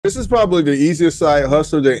This is probably the easiest side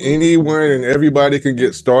hustle that anyone and everybody can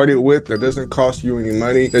get started with that doesn't cost you any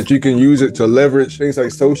money, that you can use it to leverage things like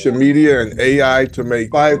social media and AI to make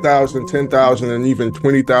 $5,000, $10,000, and even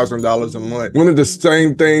 $20,000 a month. One of the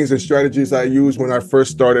same things and strategies I used when I first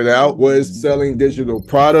started out was selling digital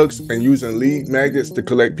products and using lead magnets to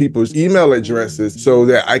collect people's email addresses so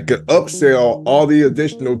that I could upsell all the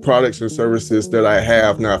additional products and services that I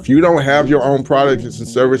have. Now, if you don't have your own products and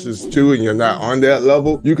services too, and you're not on that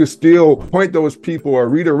level, you can still point those people or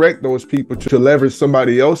redirect those people to leverage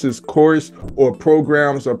somebody else's course or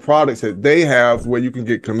programs or products that they have where you can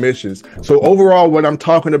get commissions. So overall, what I'm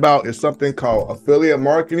talking about is something called affiliate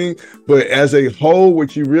marketing, but as a whole,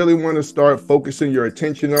 what you really want to start focusing your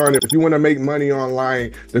attention on, if you want to make money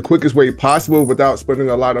online, the quickest way possible without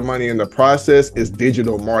spending a lot of money in the process is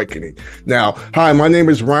digital marketing. Now, hi, my name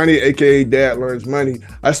is Ronnie, aka Dad Learns Money.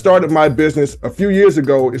 I started my business a few years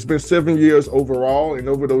ago. It's been 7 years overall, and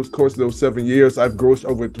over those course of those 7 years, I've grossed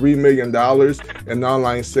over $3 million in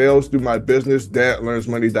online sales through my business,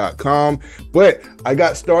 dadlearnsmoney.com. But I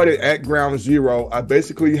got started at ground zero. I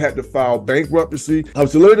basically had to file bankruptcy. I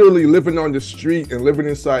was literally living on the street and living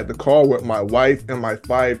inside the car with my wife and my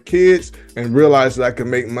 5 kids, and realized that I could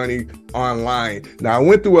make money online. Now, I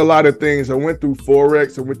went through a lot of things. I went through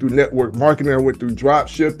Forex, I went through network marketing, I went through drop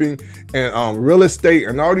shipping and real estate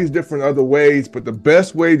and all these different other ways. But the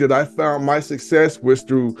best way that I found my success was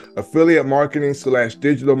through affiliate marketing /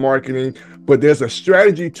 digital marketing. But there's a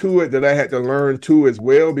strategy to it that I had to learn too as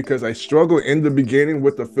well, because I struggled in the beginning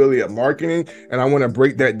with affiliate marketing, and I want to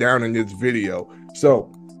break that down in this video.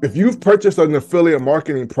 So if you've purchased an affiliate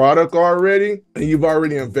marketing product already and you've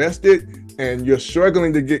already invested, and you're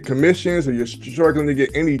struggling to get commissions, or you're struggling to get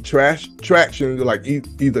any traction, like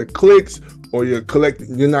either clicks, or you're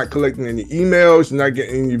not collecting any emails, you're not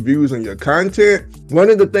getting any views on your content. One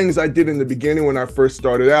of the things I did in the beginning when I first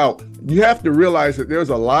started out, you have to realize that there's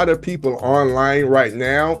a lot of people online right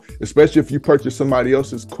now, especially if you purchase somebody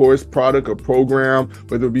else's course, product, or program,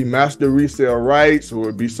 whether it be master resale rights, or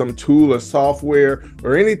it be some tool or software,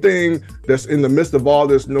 or anything that's in the midst of all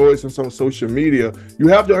this noise and some social media. You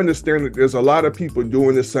have to understand that there's a lot of people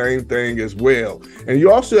doing the same thing as well. And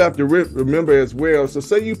you also have to remember as well, so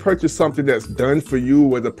say you purchase something that's done for you,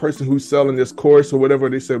 or the person who's selling this course or whatever,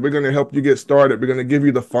 they said, we're going to help you get started. We're going to give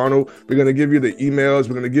you the funnel. We're going to give you the emails.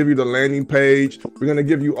 We're going to give you the landing page. We're going to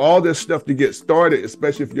give you all this stuff to get started,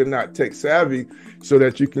 especially if you're not tech savvy, so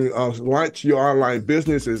that you can launch your online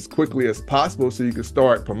business as quickly as possible, so you can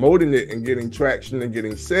start promoting it and getting traction and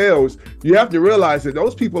getting sales. You have to realize that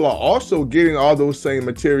those people are also getting all those same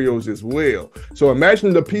materials as well. So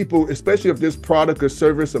imagine the people, especially if this product or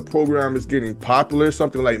service or program is getting popular,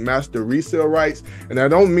 something like master resale rights. And I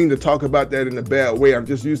don't mean to talk about that in a bad way. I'm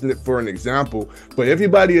just using it for an example. But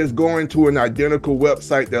everybody is going to an identical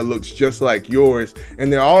website that looks just like yours,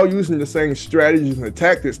 and they're all using the same strategies and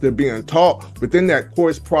tactics they're being taught within that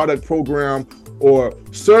course, product, program, or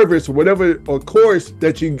service, or whatever, or course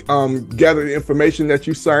that you gather the information that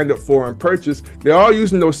you signed up for and purchased. They're all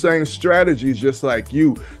using those same strategies just like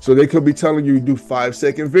you. So they could be telling you to do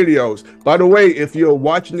 5-second videos. By the way, if you're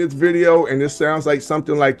watching this video and this sounds like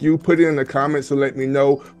something like you, put it in the comments and let me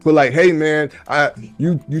know. Put like, hey man,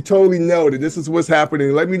 you totally know that this is what's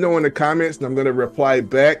happening. Let me know in the comments and I'm gonna reply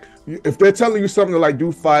back. If they're telling you something like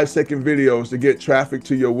do 5-second videos to get traffic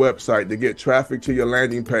to your website, to get traffic to your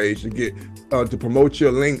landing page, to get to promote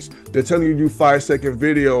your links, they're telling you to do 5-second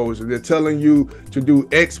videos, and they're telling you to do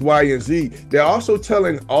X, Y, and Z. They're also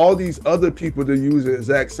telling all these other people to use the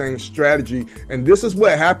exact same strategy. And this is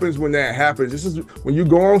what happens when that happens. This is when you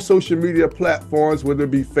go on social media platforms, whether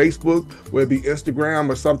it be Facebook, whether it be Instagram,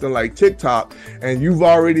 or something like TikTok, and you've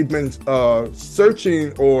already been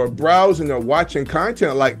searching or browsing or watching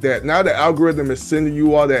content like that. Now the algorithm is sending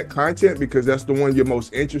you all that content because that's the one you're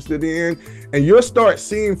most interested in, and you'll start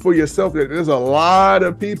seeing for yourself that there's a lot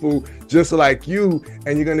of people just like you,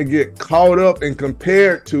 and you're going to get caught up and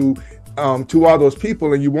compared to all those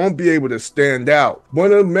people, and you won't be able to stand out.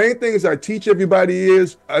 One of the main things I teach everybody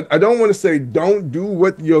is, I don't want to say don't do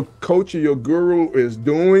what your coach or your guru is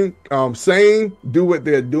doing, saying do what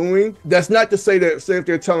they're doing. That's not to say that, say if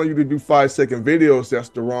they're telling you to do 5-second videos, that's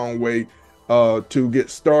the wrong way to get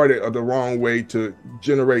started, or the wrong way to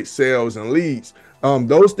generate sales and leads.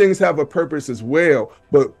 Those things have a purpose as well,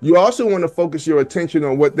 but you also want to focus your attention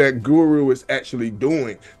on what that guru is actually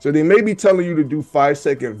doing. So they may be telling you to do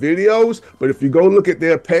 5-second videos, but if you go look at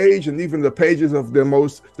their page, and even the pages of their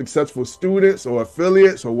most successful students or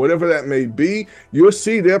affiliates or whatever that may be, you'll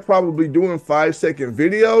see they're probably doing 5-second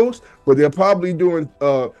videos, but they're probably doing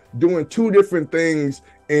 2 different things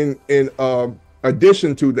in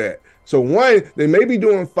addition to that. So one, they may be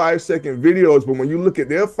doing 5-second videos, but when you look at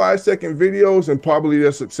their 5-second videos and probably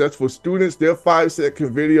their successful students, their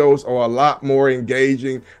 5-second videos are a lot more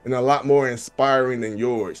engaging and a lot more inspiring than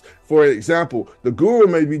yours. For example, the guru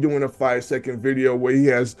may be doing a 5-second video where he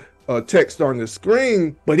has text on the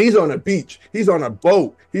screen, but he's on a beach, he's on a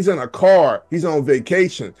boat, he's in a car, he's on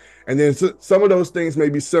vacation. And then some of those things may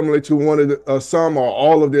be similar to one of the, some or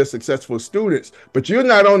all of their successful students, but you're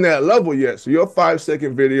not on that level yet. So your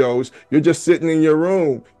 5-second videos, you're just sitting in your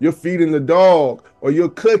room, you're feeding the dog, or you're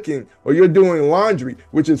cooking, or you're doing laundry,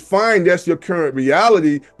 which is fine. That's your current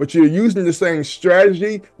reality, but you're using the same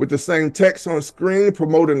strategy with the same text on screen,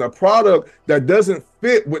 promoting a product that doesn't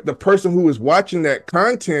fit with the person who is watching that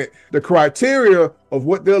content, the criteria of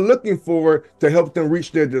what they're looking for to help them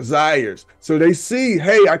reach their desires. So they see,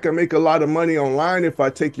 hey, I can make a lot of money online if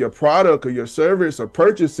I take your product or your service or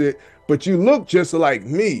purchase it, but you look just like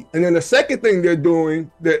me. And then the second thing they're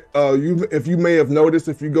doing that if you may have noticed,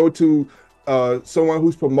 if you go to someone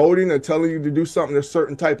who's promoting and telling you to do something a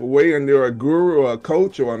certain type of way, and they're a guru or a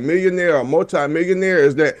coach or a millionaire or multi-millionaire,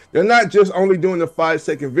 is that they're not just only doing the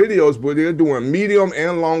 5-second videos, but they're doing medium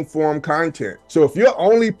and long form content. So if you're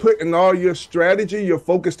only putting all your strategy, your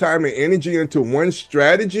focus time and energy into one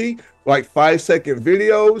strategy, like 5-second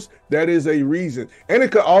videos, that is a reason. And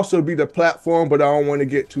it could also be the platform, but I don't want to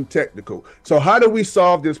get too technical. So how do we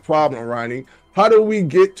solve this problem, Ronnie? How do we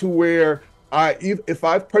get to where if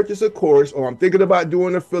I've purchased a course, or I'm thinking about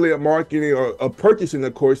doing affiliate marketing or purchasing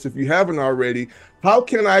a course, if you haven't already, how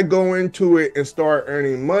can I go into it and start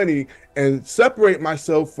earning money and separate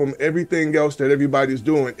myself from everything else that everybody's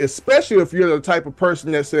doing, especially if you're the type of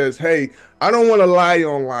person that says, hey, I don't want to lie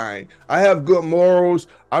online. I have good morals.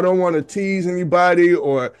 I don't want to tease anybody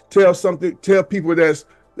or tell people that's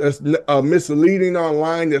misleading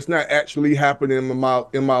online, that's not actually happening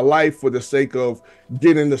in my life for the sake of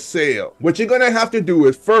getting the sale. What you're going to have to do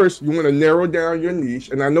is, first, you want to narrow down your niche.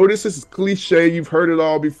 And I know this is cliche, you've heard it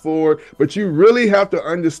all before, but you really have to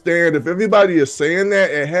understand, if everybody is saying that,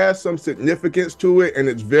 it has some significance to it, and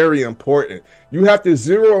it's very important. You have to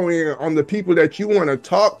zero in on the people that you want to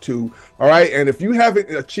talk to, all right? And if you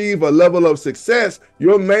haven't achieved a level of success,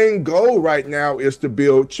 your main goal right now is to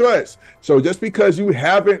build trust. So just because you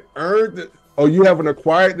haven't earned or you haven't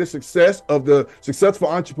acquired the success of the successful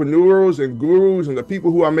entrepreneurs and gurus and the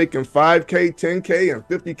people who are making 5K, 10K, and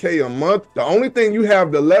 50K a month, the only thing you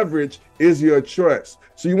have to leverage is your trust.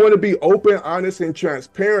 So you want to be open, honest, and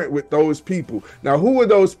transparent with those people. Now, who are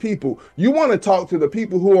those people? You want to talk to the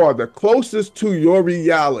people who are the closest to your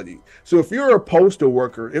reality. So if you're a postal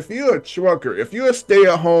worker, if you're a trucker, if you're a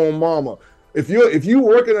stay-at-home mama, if you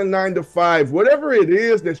work in a 9-to-5, whatever it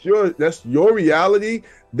is that's your reality,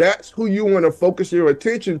 that's who you want to focus your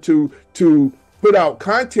attention to put out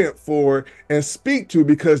content for and speak to,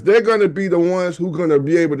 because they're going to be the ones who are going to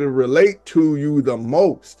be able to relate to you the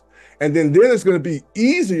most. And then it's going to be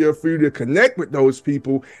easier for you to connect with those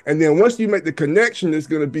people. And then once you make the connection, it's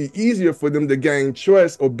going to be easier for them to gain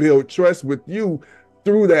trust or build trust with you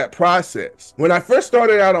through that process. When I first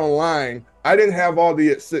started out online, I didn't have all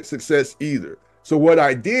the success either. So what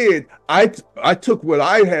I did, I took what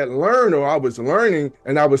I had learned or I was learning,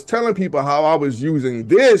 and I was telling people how I was using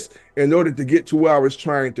this in order to get to where I was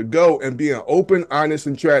trying to go, and being open, honest,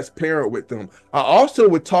 and transparent with them. I also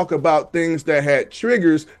would talk about things that had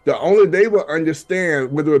triggers that only they would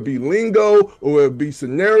understand, whether it be lingo or it be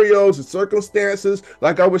scenarios and circumstances.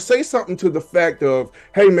 Like I would say something to the fact of,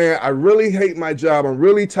 hey man, I really hate my job. I'm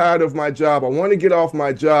really tired of my job. I want to get off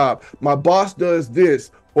my job. My boss does this.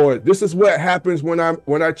 Or this is what happens when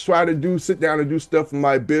I try to sit down and do stuff in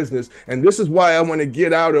my business, and this is why I want to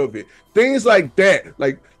get out of it. Things like that.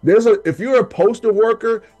 Like if you're a postal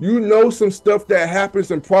worker, you know some stuff that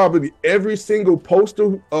happens in probably every single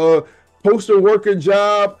postal worker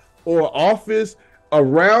job or office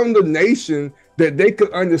around the nation that they could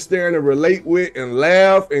understand and relate with and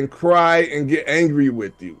laugh and cry and get angry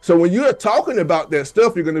with you. So when you're talking about that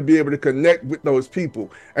stuff, you're going to be able to connect with those people.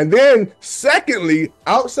 And then secondly,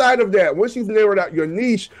 outside of that, once you've narrowed out your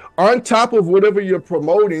niche, on top of whatever you're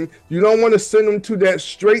promoting, you don't want to send them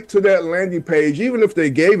straight to that landing page. Even if they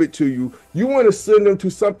gave it to you, you want to send them to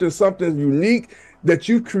something unique that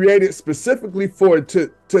you created specifically to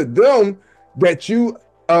them, that you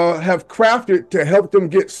have crafted to help them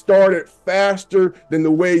get started faster than the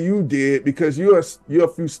way you did, because you're a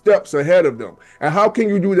few steps ahead of them. And how can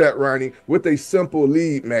you do that, Ronnie? With a simple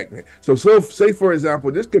lead magnet. So say, for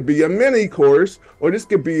example, this could be a mini course, or this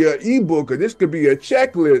could be an ebook, or this could be a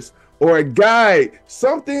checklist, or a guide,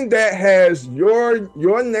 something that has your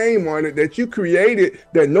name on it that you created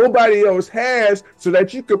that nobody else has, so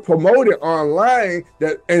that you could promote it online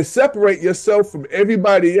and separate yourself from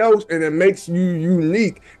everybody else, and it makes you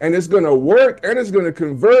unique, and it's going to work, and it's going to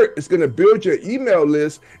convert, it's going to build your email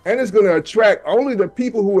list, and it's going to attract only the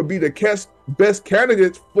people who would be the best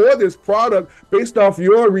candidates for this product based off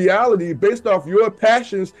your reality, based off your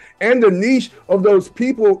passions, and the niche of those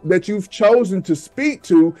people that you've chosen to speak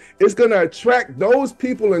to. It's going to attract those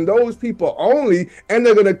people and those people only, and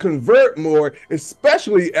they're going to convert more,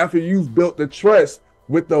 especially after you've built the trust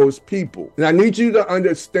with those people. And I need you to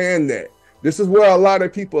understand that. This is where a lot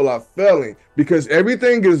of people are failing, because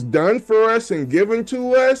everything is done for us and given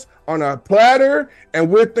to us on a platter, and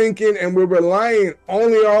we're thinking and we're relying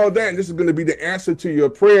only on that. And this is going to be the answer to your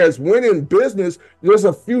prayers. When in business, there's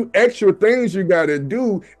a few extra things you got to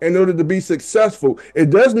do in order to be successful. It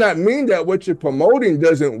does not mean that what you're promoting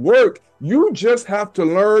doesn't work. You just have to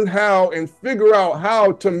learn how and figure out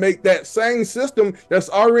how to make that same system that's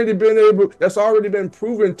already been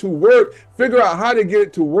proven to work, figure out how to get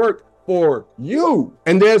it to work for you.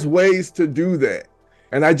 And there's ways to do that.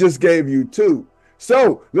 And I just gave you 2.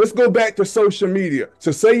 So let's go back to social media.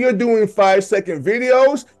 So say you're doing 5-second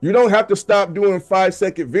videos, you don't have to stop doing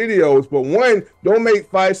 5-second videos, but one, don't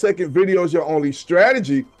make 5-second videos your only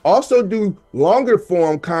strategy. Also do longer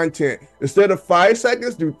form content. Instead of 5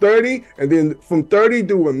 seconds, do 30, and then from 30,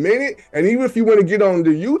 do a minute. And even if you want to get on the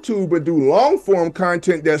YouTube and do long form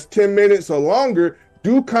content that's 10 minutes or longer,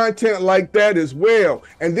 do content like that as well.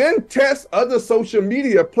 And then test other social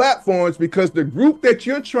media platforms, because the group that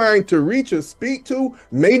you're trying to reach or speak to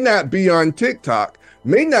may not be on TikTok,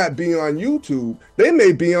 may not be on YouTube. They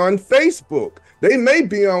may be on Facebook. They may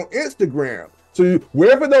be on Instagram. So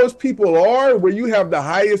wherever those people are, where you have the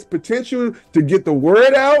highest potential to get the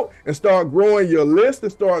word out and start growing your list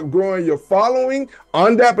and start growing your following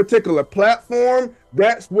on that particular platform,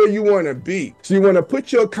 that's where you want to be. So you want to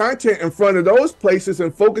put your content in front of those places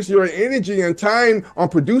and focus your energy and time on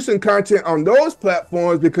producing content on those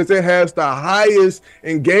platforms, because it has the highest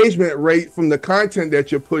engagement rate from the content that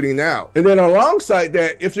you're putting out. And then alongside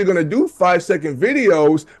that, if you're going to do 5-second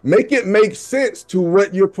videos, make it make sense to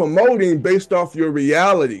what you're promoting based off your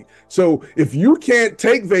reality. So if you can't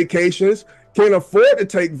take vacations, can't afford to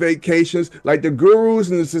take vacations like the gurus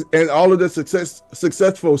and all of the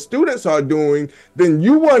successful students are doing, then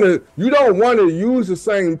you don't want to use the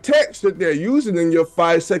same text that they're using in your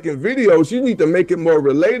 5-second videos. You need to make it more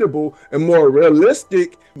relatable and more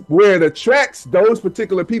realistic, where it attracts those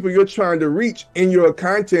particular people you're trying to reach in your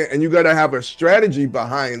content, and you got to have a strategy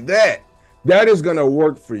behind that. That is going to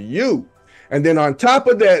work for you. And then on top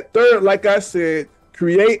of that, third, like I said,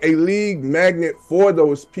 create a lead magnet for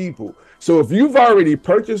those people. So if you've already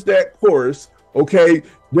purchased that course, okay,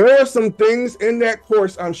 there are some things in that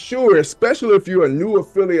course, I'm sure, especially if you're a new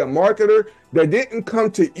affiliate marketer, that didn't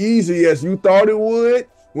come to easy as you thought it would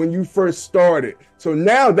when you first started. So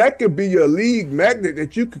now that could be your lead magnet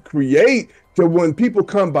that you could create, to when people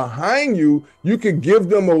come behind you, you could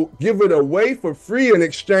give it away for free in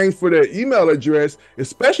exchange for their email address,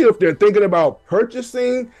 especially if they're thinking about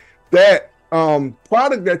purchasing that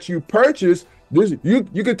product that you purchased.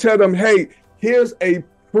 You could tell them, hey, here's a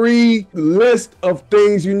free list of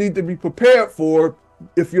things you need to be prepared for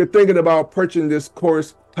if you're thinking about purchasing this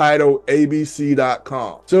course titled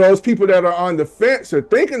abc.com. So those people that are on the fence or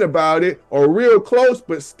thinking about it, or real close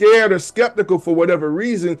but scared or skeptical for whatever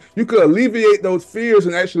reason, you could alleviate those fears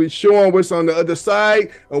and actually show them what's on the other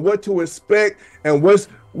side and what to expect and what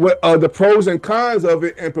are the pros and cons of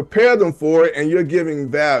it, and prepare them for it, and you're giving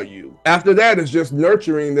value. After that, it's just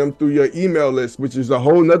nurturing them through your email list, which is a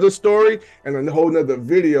whole nother story and a whole nother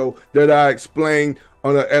video that I explain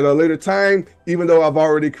at a later time, even though I've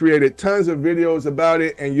already created tons of videos about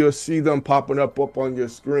it, and you'll see them popping up on your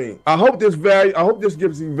screen. I hope this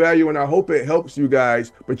gives you value, and I hope it helps you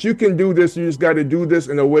guys. But you can do this. You just got to do this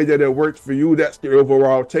in a way that it works for you. That's the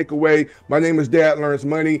overall takeaway. My name is Dad Learns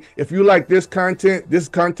Money. If you like this content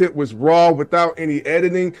was raw without any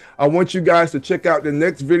editing. I want you guys to check out the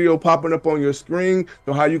next video popping up on your screen,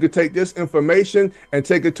 so how you can take this information and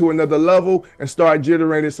take it to another level and start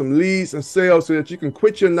generating some leads and sales, so that you can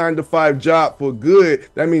quit your 9-to-5 job for good.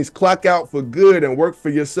 That means clock out for good and work for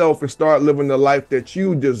yourself and start living the life that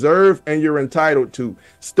you deserve and you're entitled to.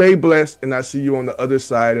 Stay blessed, and I see you on the other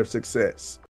side of success.